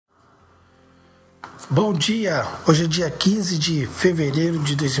Bom dia! Hoje é dia 15 de fevereiro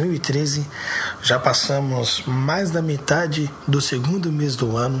de 2013, já passamos mais da metade do segundo mês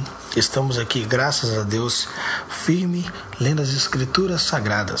do ano. Estamos aqui, graças a Deus, firme, lendo as Escrituras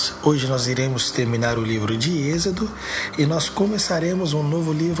Sagradas. Hoje nós iremos terminar o livro de Êxodo e nós começaremos um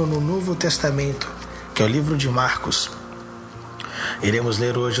novo livro no Novo Testamento, que é o livro de Marcos. Iremos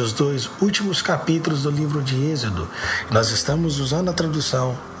ler hoje os 2 últimos capítulos do livro de Êxodo. Nós estamos usando a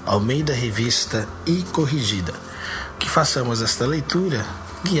tradução Almeida Revista e Corrigida. Que façamos esta leitura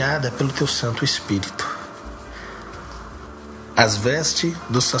guiada pelo Teu Santo Espírito. As vestes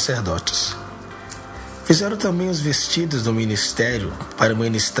dos sacerdotes. Fizeram também os vestidos do ministério para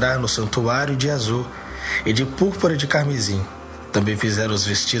ministrar no santuário de azul e de púrpura de carmesim. Também fizeram os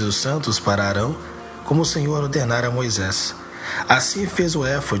vestidos santos para Arão, como o Senhor ordenara a Moisés. Assim fez o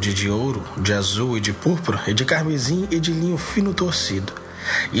éfode de ouro, de azul e de púrpura, e de carmesim e de linho fino torcido.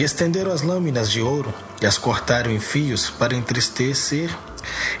 E estenderam as lâminas de ouro, e as cortaram em fios para entristecer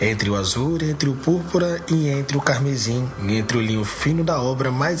entre o azul, entre o púrpura e entre o carmesim, e entre o linho fino da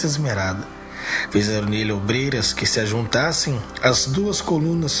obra mais esmerada. Fizeram nele obreiras que se ajuntassem, as duas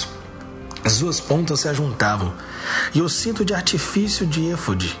colunas, as duas pontas se ajuntavam, e o cinto de artifício de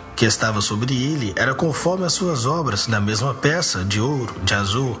éfode que estava sobre ele era conforme as suas obras, na mesma peça, de ouro, de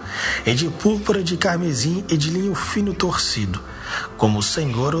azul, e de púrpura, de carmesim e de linho fino torcido, como o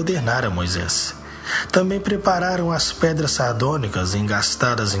Senhor ordenara a Moisés. Também prepararam as pedras sardônicas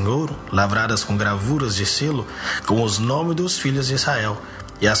engastadas em ouro, lavradas com gravuras de selo, com os nomes dos filhos de Israel,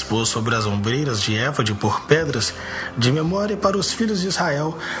 e as pôs sobre as ombreiras de éfode por pedras de memória para os filhos de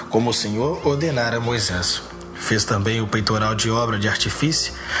Israel, como o Senhor ordenara a Moisés. Fez também o peitoral de obra de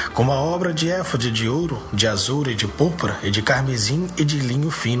artifício, como a obra de éfode de ouro, de azul e de púrpura, e de carmesim e de linho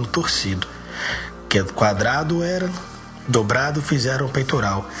fino torcido. Que quadrado era, dobrado fizeram o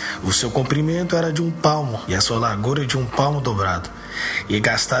peitoral. O seu comprimento era de 1 palmo, e a sua largura de 1 palmo dobrado. E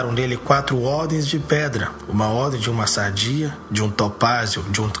gastaram nele 4 ordens de pedra, uma ordem de uma sardia, de um topázio,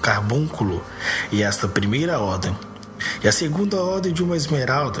 de um carbúnculo, e esta primeira ordem. E a segunda ordem de uma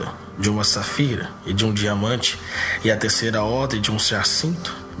esmeralda, de uma safira e de um diamante, e a terceira ordem de um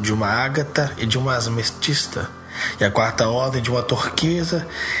jacinto, de uma ágata e de uma ametista, e a quarta ordem de uma turquesa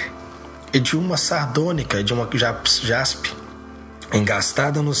e de uma sardônica e de uma jaspe,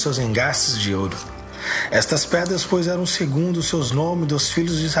 engastada nos seus engastes de ouro. Estas pedras, pois, eram segundo os seus nomes dos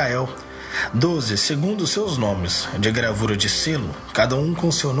filhos de Israel, 12 segundo os seus nomes, de gravura de selo, cada um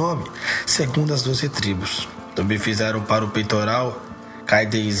com seu nome, segundo as 12 tribos. Também fizeram para o peitoral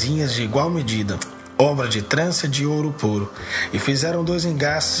caideizinhas de igual medida, obra de trança de ouro puro, e fizeram 2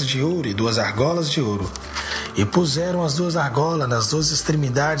 engastes de ouro e 2 argolas de ouro, e puseram as 2 argolas nas 2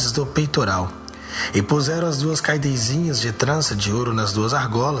 extremidades do peitoral, e puseram as 2 caideizinhas de trança de ouro nas 2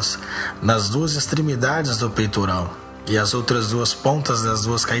 argolas, nas 2 extremidades do peitoral, e as outras 2 pontas das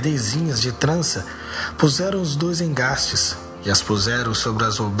 2 caideizinhas de trança puseram os 2 engastes, e as puseram sobre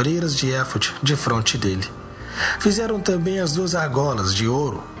as obreiras de éfode de fronte dele. Fizeram também as 2 argolas de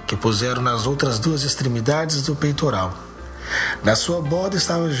ouro, que puseram nas outras 2 extremidades do peitoral. Na sua borda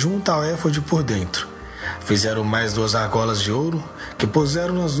estava junto ao éfode por dentro. Fizeram mais 2 argolas de ouro, que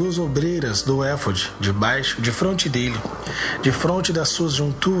puseram nas 2 obreiras do éfode, de baixo, de fronte dele, de fronte das suas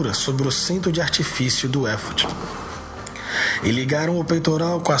junturas, sobre o cinto de artifício do éfode. E ligaram o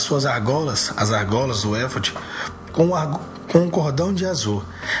peitoral com as suas argolas, as argolas do éfode, com um cordão de azul,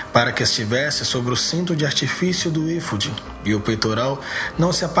 para que estivesse sobre o cinto de artifício do éfode, e o peitoral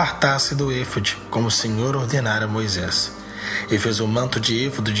não se apartasse do éfode, como o Senhor ordenara a Moisés. E fez o manto de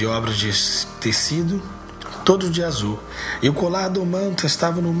éfode de obra de tecido, todo de azul, e o colar do manto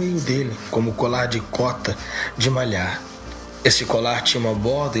estava no meio dele, como colar de cota de malhar. Este colar tinha uma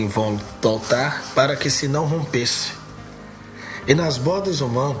borda em volta do altar, para que se não rompesse. E nas bordas do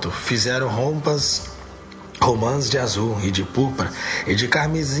manto fizeram romãs de azul e de púrpura, e de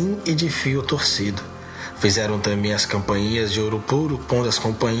carmesim e de fio torcido. Fizeram também as campainhas de ouro puro, pondo as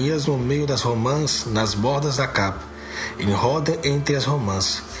campainhas no meio das romãs, nas bordas da capa, em roda entre as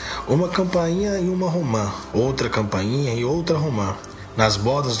romãs. Uma campainha e uma romã, outra campainha e outra romã, nas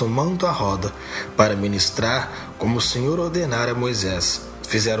bordas do manto à roda, para ministrar, como o Senhor ordenara a Moisés.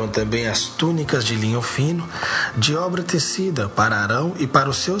 Fizeram também as túnicas de linho fino, de obra tecida, para Arão e para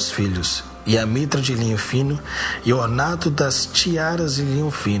os seus filhos, e a mitra de linho fino, e o ornato das tiaras de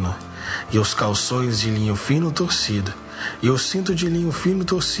linho fino, e os calções de linho fino torcido, e o cinto de linho fino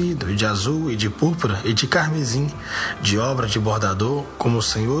torcido, e de azul, e de púrpura, e de carmesim, de obra de bordador, como o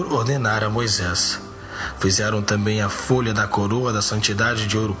Senhor ordenara a Moisés. Fizeram também a folha da coroa da santidade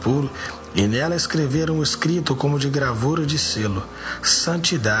de ouro puro, e nela escreveram o escrito como de gravura de selo: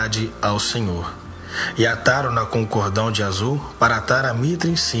 Santidade ao Senhor. e ataram-na com um cordão de azul para atar a mitra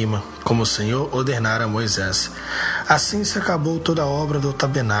em cima, como o Senhor ordenara a Moisés. Assim se acabou toda a obra do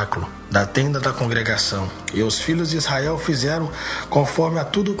tabernáculo, da tenda da congregação, e os filhos de Israel fizeram conforme a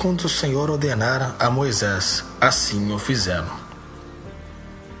tudo quanto o Senhor ordenara a Moisés. Assim o fizeram.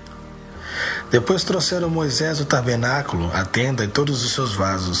 Depois trouxeram Moisés o tabernáculo, a tenda e todos os seus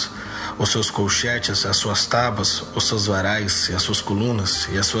vasos, os seus colchetes, as suas tábuas, os seus varais, e as suas colunas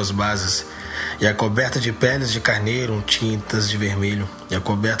e as suas bases, e a coberta de peles de carneiro tintas de vermelho, e a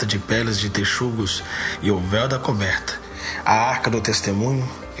coberta de peles de texugos, e o véu da coberta, a arca do testemunho,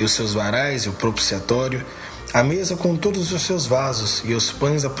 e os seus varais, e o propiciatório, a mesa com todos os seus vasos, e os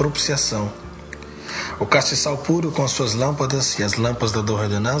pães da propiciação, o castiçal puro com as suas lâmpadas, e as lâmpadas da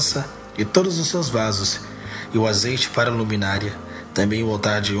ordenança, e todos os seus vasos, e o azeite para a luminária, também o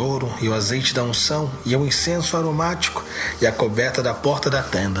altar de ouro, e o azeite da unção, e o incenso aromático, e a coberta da porta da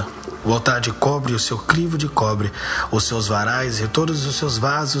tenda, o altar de cobre e o seu crivo de cobre, os seus varais e todos os seus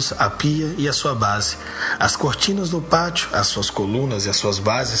vasos, a pia e a sua base, as cortinas do pátio, as suas colunas e as suas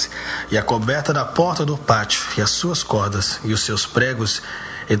bases, e a coberta da porta do pátio, e as suas cordas, e os seus pregos,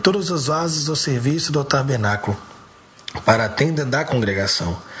 e todos os vasos do serviço do tabernáculo, para a tenda da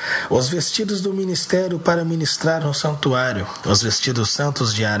congregação, os vestidos do ministério para ministrar no santuário, os vestidos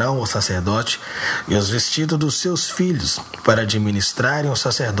santos de Arão, o sacerdote, e os vestidos dos seus filhos para administrarem o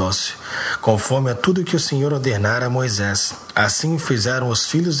sacerdócio, conforme a tudo que o Senhor ordenara a Moisés. Assim fizeram os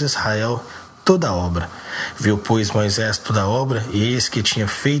filhos de Israel toda a obra. Viu, pois, Moisés toda a obra, e eis que tinha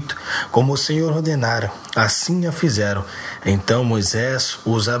feito como o Senhor ordenara. Assim a fizeram. Então Moisés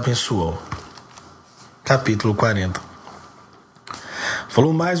os abençoou. Capítulo 40.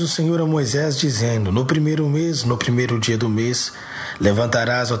 Falou mais o Senhor a Moisés, dizendo: No primeiro mês, no primeiro dia do mês,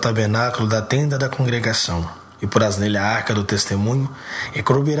 levantarás o tabernáculo da tenda da congregação, e porás nele a arca do testemunho, e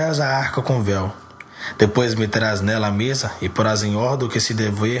cobrirás a arca com véu. Depois meterás nela a mesa, e porás em ordem o que se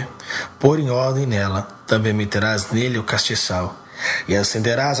dever pôr em ordem nela. Também meterás nele o castiçal, e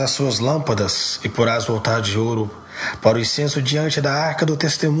acenderás as suas lâmpadas, e porás o altar de ouro para o incenso diante da arca do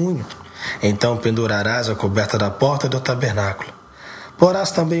testemunho. Então pendurarás a coberta da porta do tabernáculo.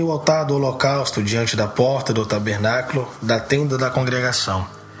 Porás também o altar do holocausto diante da porta do tabernáculo da tenda da congregação.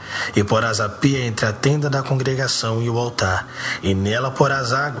 E porás a pia entre a tenda da congregação e o altar, e nela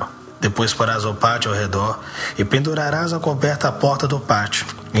porás água. Depois porás o pátio ao redor, e pendurarás a coberta à porta do pátio.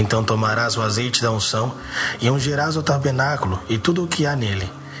 Então tomarás o azeite da unção, e ungirás o tabernáculo e tudo o que há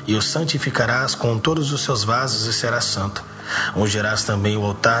nele, e o santificarás com todos os seus vasos, e será santo. Ungirás também o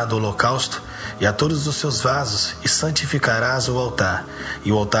altar do holocausto e a todos os seus vasos, e santificarás o altar,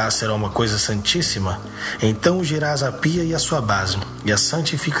 e o altar será uma coisa santíssima. Então ungirás a pia e a sua base, e a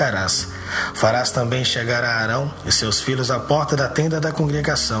santificarás. Farás também chegar a Arão e seus filhos à porta da tenda da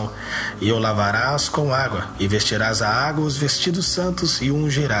congregação, e o lavarás com água, e vestirás a água os vestidos santos, e o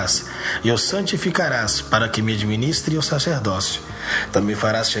ungirás, e o santificarás, para que me administre o sacerdócio. Também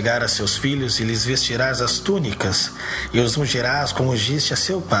farás chegar a seus filhos, e lhes vestirás as túnicas, e os ungirás como ungiste a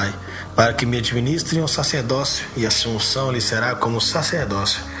seu pai, para que me administrem o sacerdócio, e a sua unção lhe será como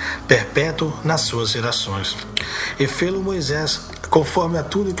sacerdócio, perpétuo nas suas gerações. E fê-lo Moisés, conforme a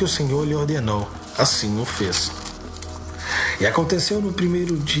tudo que o Senhor lhe ordenou, assim o fez. E aconteceu no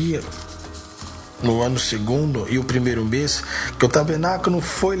primeiro dia, no ano segundo e o primeiro mês, que o tabernáculo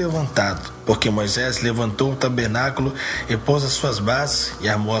foi levantado, porque Moisés levantou o tabernáculo e pôs as suas bases, e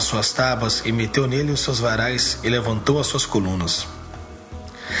armou as suas tábuas, e meteu nele os seus varais, e levantou as suas colunas.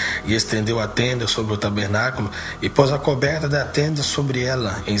 E estendeu a tenda sobre o tabernáculo, e pôs a coberta da tenda sobre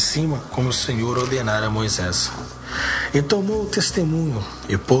ela, em cima, como o Senhor ordenara a Moisés. E tomou o testemunho,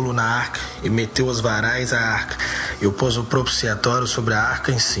 e pô-lo na arca, e meteu os varais à arca, e pôs o propiciatório sobre a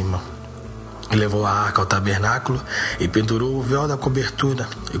arca em cima. E levou a arca ao tabernáculo, e pendurou o véu da cobertura,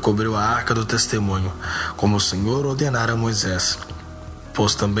 e cobriu a arca do testemunho, como o Senhor ordenara a Moisés.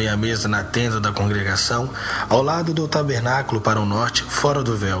 Pôs também a mesa na tenda da congregação, ao lado do tabernáculo para o norte, fora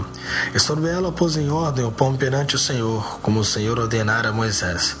do véu. E sobre ela pôs em ordem o pão perante o Senhor, como o Senhor ordenara a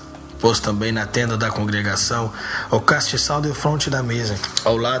Moisés. Pôs também na tenda da congregação o castiçal defronte da mesa,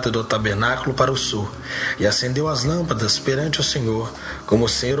 ao lado do tabernáculo para o sul, e acendeu as lâmpadas perante o Senhor, como o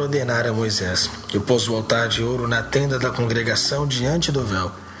Senhor ordenara a Moisés. E pôs o altar de ouro na tenda da congregação diante do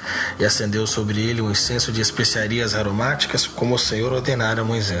véu, e acendeu sobre ele um incenso de especiarias aromáticas, como o Senhor ordenara a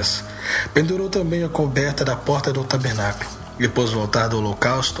Moisés. Pendurou também a coberta da porta do tabernáculo, e pôs o altar do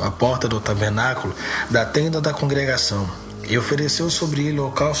holocausto à porta do tabernáculo da tenda da congregação, e ofereceu sobre ele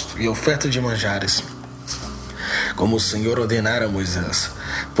holocausto e oferta de manjares, como o Senhor ordenara a Moisés.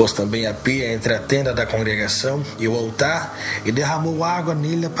 Pôs também a pia entre a tenda da congregação e o altar, e derramou água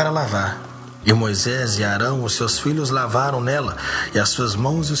nele para lavar. E Moisés e Arão, os seus filhos, lavaram nela, e as suas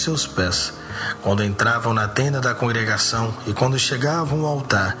mãos e os seus pés, quando entravam na tenda da congregação, e quando chegavam ao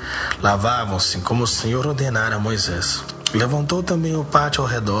altar, lavavam-se, como o Senhor ordenara a Moisés. Levantou também o pátio ao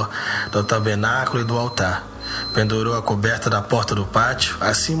redor do tabernáculo e do altar, pendurou a coberta da porta do pátio,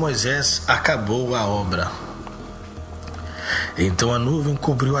 assim Moisés acabou a obra. Então a nuvem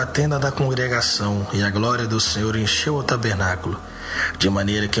cobriu a tenda da congregação, e a glória do Senhor encheu o tabernáculo, de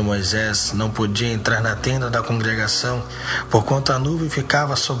maneira que Moisés não podia entrar na tenda da congregação, porquanto a nuvem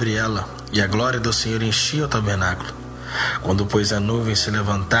ficava sobre ela, e a glória do Senhor enchia o tabernáculo. Quando, pois, a nuvem se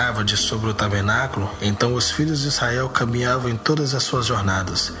levantava de sobre o tabernáculo, então os filhos de Israel caminhavam em todas as suas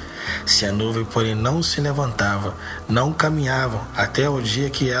jornadas. Se a nuvem, porém, não se levantava, não caminhavam até o dia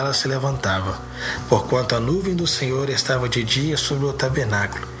que ela se levantava, porquanto a nuvem do Senhor estava de dia sobre o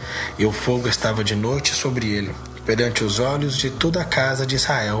tabernáculo, e o fogo estava de noite sobre ele, perante os olhos de toda a casa de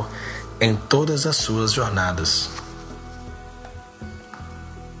Israel, em todas as suas jornadas.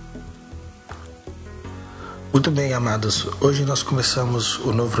 Muito bem, amados, hoje nós começamos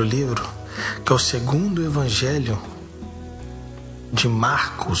o novo livro, que é o segundo evangelho de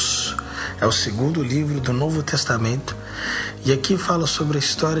Marcos, é o segundo livro do Novo Testamento, e aqui fala sobre a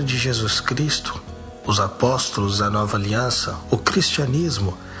história de Jesus Cristo, os apóstolos, a nova aliança, o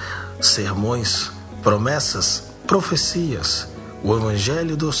cristianismo, sermões, promessas, profecias, o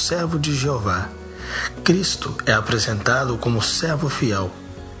evangelho do servo de Jeová. Cristo é apresentado como servo fiel.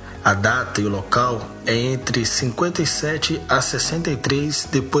 A data e o local é entre 57 a 63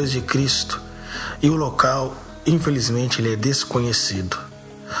 depois de Cristo, e o local, infelizmente, ele é desconhecido.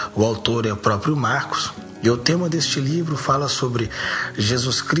 O autor é o próprio Marcos, e o tema deste livro fala sobre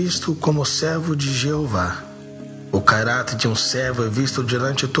Jesus Cristo como servo de Jeová. O caráter de um servo é visto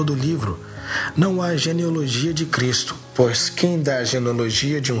durante todo o livro. Não há genealogia de Cristo, pois quem dá a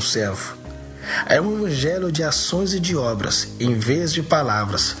genealogia de um servo? É um evangelho de ações e de obras, em vez de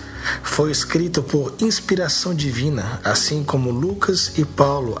palavras. Foi escrito por inspiração divina, assim como Lucas e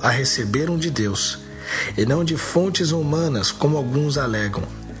Paulo a receberam de Deus, e não de fontes humanas, como alguns alegam.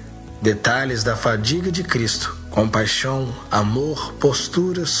 Detalhes da fadiga de Cristo, compaixão, amor,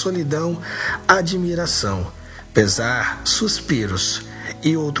 postura, solidão, admiração, pesar, suspiros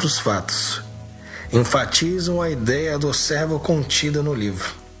e outros fatos enfatizam a ideia do servo contida no livro.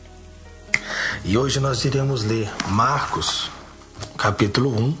 E hoje nós iremos ler Marcos,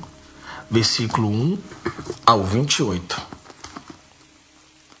 capítulo 1, versículo 1 ao 28.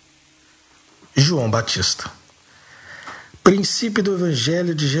 João Batista. Princípio do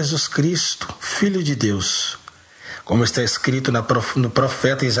Evangelho de Jesus Cristo, Filho de Deus. Como está escrito no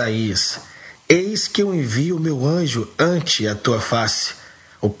profeta Isaías: Eis que eu envio o meu anjo ante a tua face,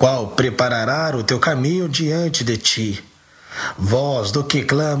 o qual preparará o teu caminho diante de ti. Voz do que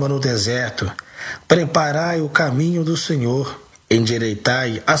clama no deserto, preparai o caminho do Senhor,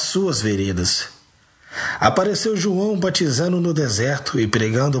 endireitai as suas veredas. Apareceu João batizando no deserto e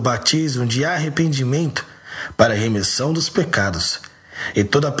pregando o batismo de arrependimento para a remissão dos pecados. E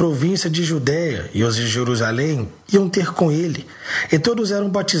toda a província de Judeia e os de Jerusalém iam ter com ele, e todos eram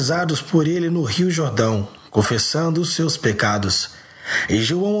batizados por ele no rio Jordão, confessando os seus pecados. E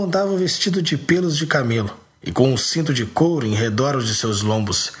João andava vestido de pelos de camelo, e com um cinto de couro em redor de seus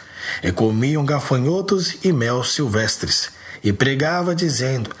lombos, e comiam gafanhotos e mel silvestres, e pregava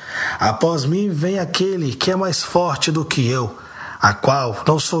dizendo: Após mim vem aquele que é mais forte do que eu, a qual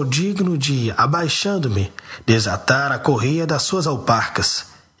não sou digno de, abaixando-me, desatar a correia das suas alparcas.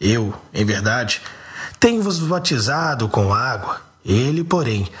 Eu, em verdade, tenho-vos batizado com água, ele,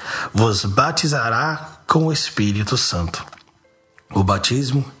 porém, vos batizará com o Espírito Santo. O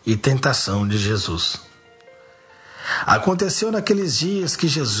batismo e tentação de Jesus. Aconteceu naqueles dias que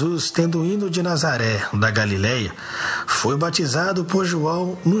Jesus, tendo ido de Nazaré, da Galileia, foi batizado por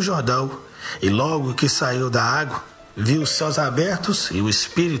João no Jordão, e logo que saiu da água, viu os céus abertos e o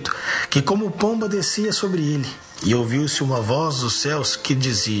Espírito, que como pomba descia sobre ele, e ouviu-se uma voz dos céus que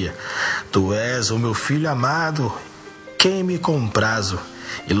dizia: Tu és o meu Filho amado, quem me comprazo.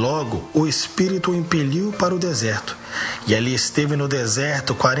 E logo o Espírito o impeliu para o deserto, e ali esteve no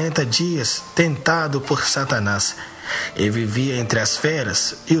deserto 40 dias, tentado por Satanás, e vivia entre as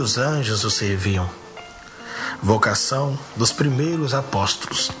feras, e os anjos o serviam. Vocação dos primeiros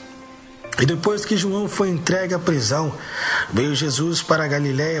apóstolos. E depois que João foi entregue à prisão, veio Jesus para a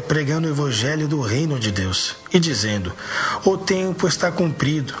Galileia pregando o evangelho do reino de Deus, e dizendo: O tempo está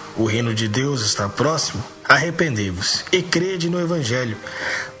cumprido, o reino de Deus está próximo, arrependei-vos e crede no evangelho.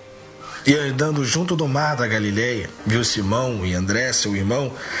 E andando junto do mar da Galileia, viu Simão e André, seu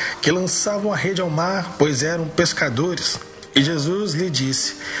irmão, que lançavam a rede ao mar, pois eram pescadores. E Jesus lhe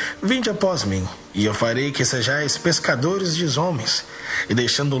disse: Vinde após mim, e eu farei que sejais pescadores de homens. E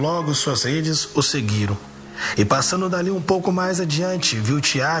deixando logo suas redes, o seguiram. E passando dali um pouco mais adiante, viu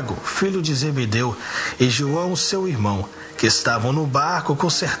Tiago, filho de Zebedeu, e João, seu irmão, que estavam no barco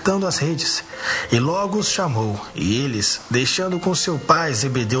consertando as redes. E logo os chamou, e eles, deixando com seu pai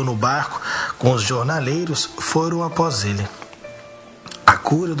Zebedeu no barco, com os jornaleiros, foram após ele. A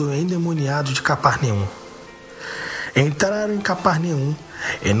cura do endemoniado de Cafarnaum. Entraram em Cafarnaum,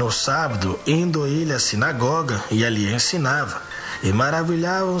 e no sábado, indo ele à sinagoga, e ali ensinava. E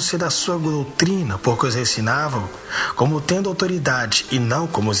maravilhavam-se da sua doutrina, porque os ensinavam como tendo autoridade, e não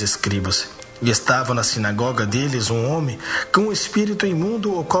como os escribas. E estava na sinagoga deles um homem com um espírito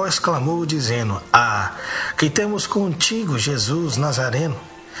imundo, o qual exclamou, dizendo: Ah, que temos contigo, Jesus Nazareno?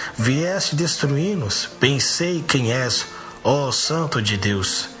 Vieste destruir-nos? Bem sei quem és, ó Santo de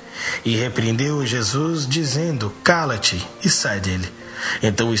Deus. E repreendeu Jesus, dizendo: Cala-te e sai dele.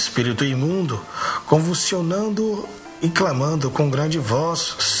 Então o espírito imundo, convulsionando e clamando com grande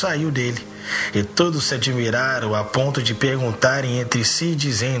voz, saiu dele. E todos se admiraram a ponto de perguntarem entre si,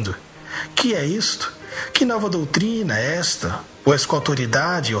 dizendo: Que é isto? Que nova doutrina é esta? Pois com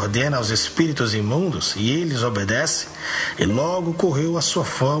autoridade ordena aos espíritos imundos, e eles obedecem. E logo correu a sua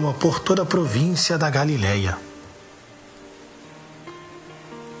fama por toda a província da Galileia.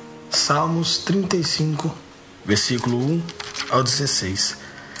 Salmos 35, versículo 1 ao 16.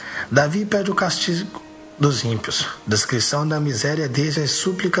 Davi pede o castigo dos ímpios, descrição da miséria deles e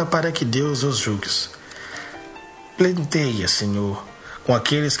súplica para que Deus os julgue. Pleiteia, Senhor, com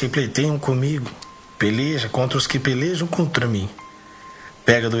aqueles que pleiteiam comigo, peleja contra os que pelejam contra mim.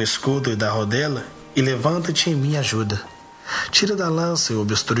 Pega do escudo e da rodela, e levanta-te em minha ajuda. Tira da lança e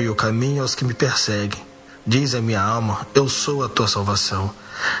obstrui o caminho aos que me perseguem. Diz a minha alma: eu sou a tua salvação.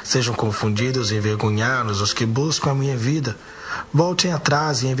 Sejam confundidos e envergonhados os que buscam a minha vida. Voltem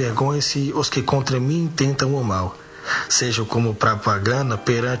atrás e envergonhem-se os que contra mim tentam o mal. Sejam como propaganda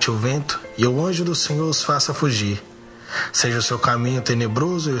perante o vento, e o anjo do Senhor os faça fugir. Seja o seu caminho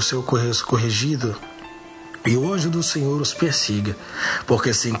tenebroso e o seu corrigido, e o anjo do Senhor os persiga,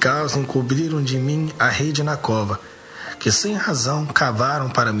 porque sem causa encobriram de mim a rede na cova, que sem razão cavaram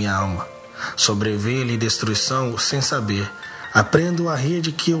para minha alma. Sobreveio-lhe destruição sem saber. Aprendo a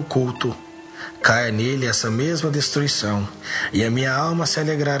rede que oculto. Caia nele essa mesma destruição, e a minha alma se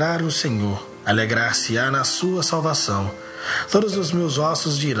alegrará no Senhor, alegrar-se-á na sua salvação. Todos os meus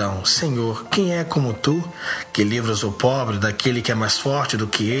ossos dirão: Senhor, quem é como tu, que livras o pobre daquele que é mais forte do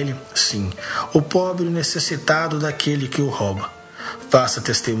que ele? Sim, o pobre necessitado daquele que o rouba. Faça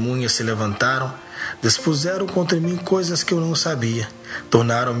testemunhas se levantaram, dispuseram contra mim coisas que eu não sabia,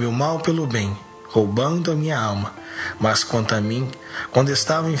 tornaram-me o mal pelo bem, roubando a minha alma. Mas quanto a mim, quando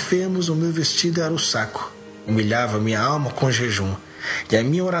estavam enfermos, o meu vestido era o saco. Humilhava minha alma com jejum, e a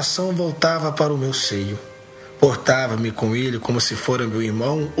minha oração voltava para o meu seio. Portava-me com ele como se fora meu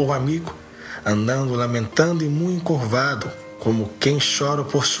irmão ou amigo, andando lamentando e muito encurvado, como quem chora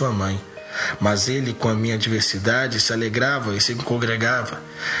por sua mãe. Mas ele, com a minha adversidade, se alegrava e se congregava,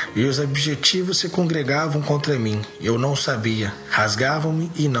 e os objetivos se congregavam contra mim. Eu não sabia,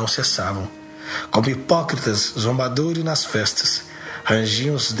 rasgavam-me e não cessavam. Como hipócritas, zombadores nas festas,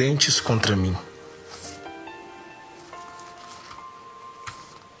 rangiam os dentes contra mim.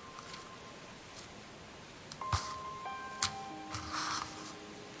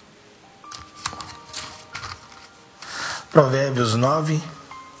 Provérbios 9,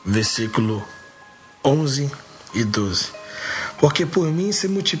 versículo 11 e 12. Porque por mim se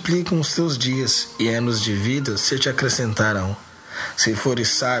multiplicam os teus dias, e anos de vida se te acrescentarão. Se fores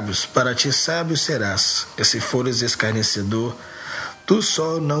sábios, para ti sábio serás, e se fores escarnecedor, tu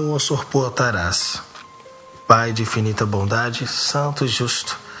só não o suportarás. Pai de infinita bondade, santo e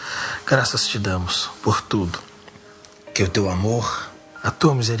justo, graças te damos por tudo. Que o teu amor, a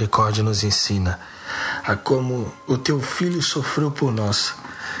tua misericórdia nos ensina a como o teu Filho sofreu por nós,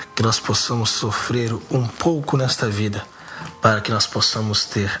 que nós possamos sofrer um pouco nesta vida, para que nós possamos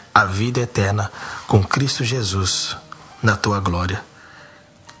ter a vida eterna com Cristo Jesus na tua glória.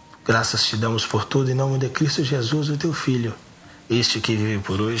 Graças te damos por tudo, em nome de Cristo Jesus, o teu Filho, este que vive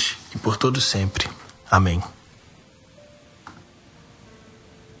por hoje e por todo sempre. Amém.